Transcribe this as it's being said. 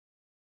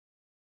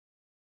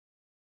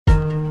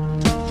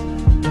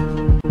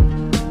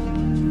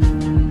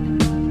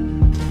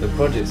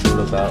project's all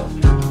about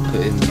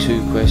putting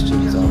two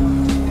questions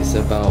on. It's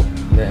about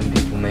letting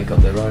people make up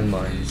their own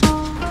minds.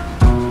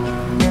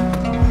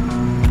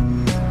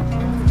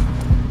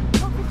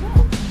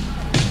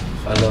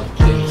 I love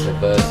being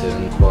subversive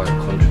and quite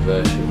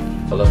controversial.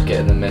 I love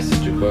getting the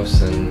message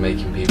across and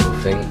making people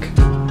think.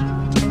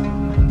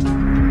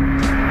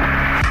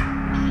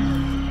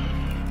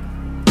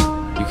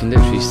 You can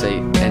literally say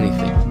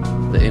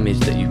anything. The image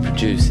that you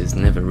produce is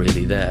never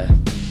really there.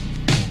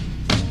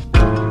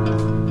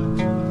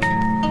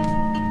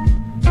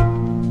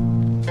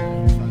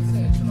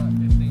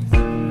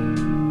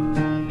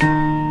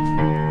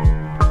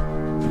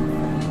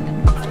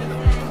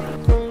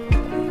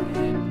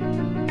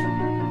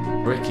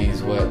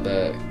 Ricky's work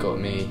that got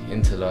me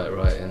into light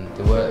writing,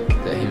 the work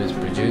that he was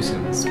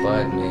producing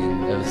inspired me,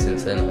 and ever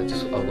since then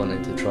I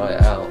wanted to try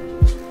it out.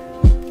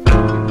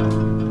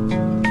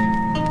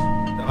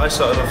 I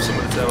started off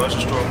similar to them, I was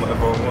just drawing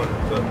whatever I want,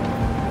 but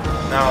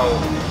now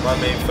my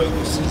main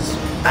focus is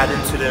adding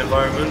to the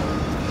environment.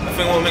 I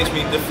think what makes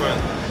me different,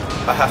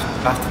 I have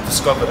to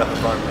discover that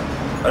environment.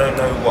 I don't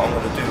know what I'm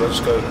going to do, I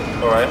just go,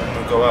 alright, I'm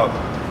going to go out,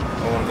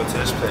 I want to go to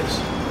this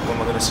place, what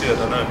am I going to see, I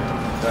don't know.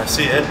 And I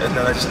see it, and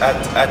then I just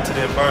add to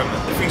the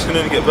environment. Things can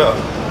only get better.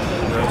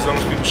 You know, as long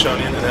as people show on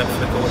the internet,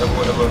 Flickr,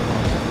 whatever,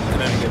 it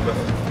can only get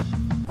better.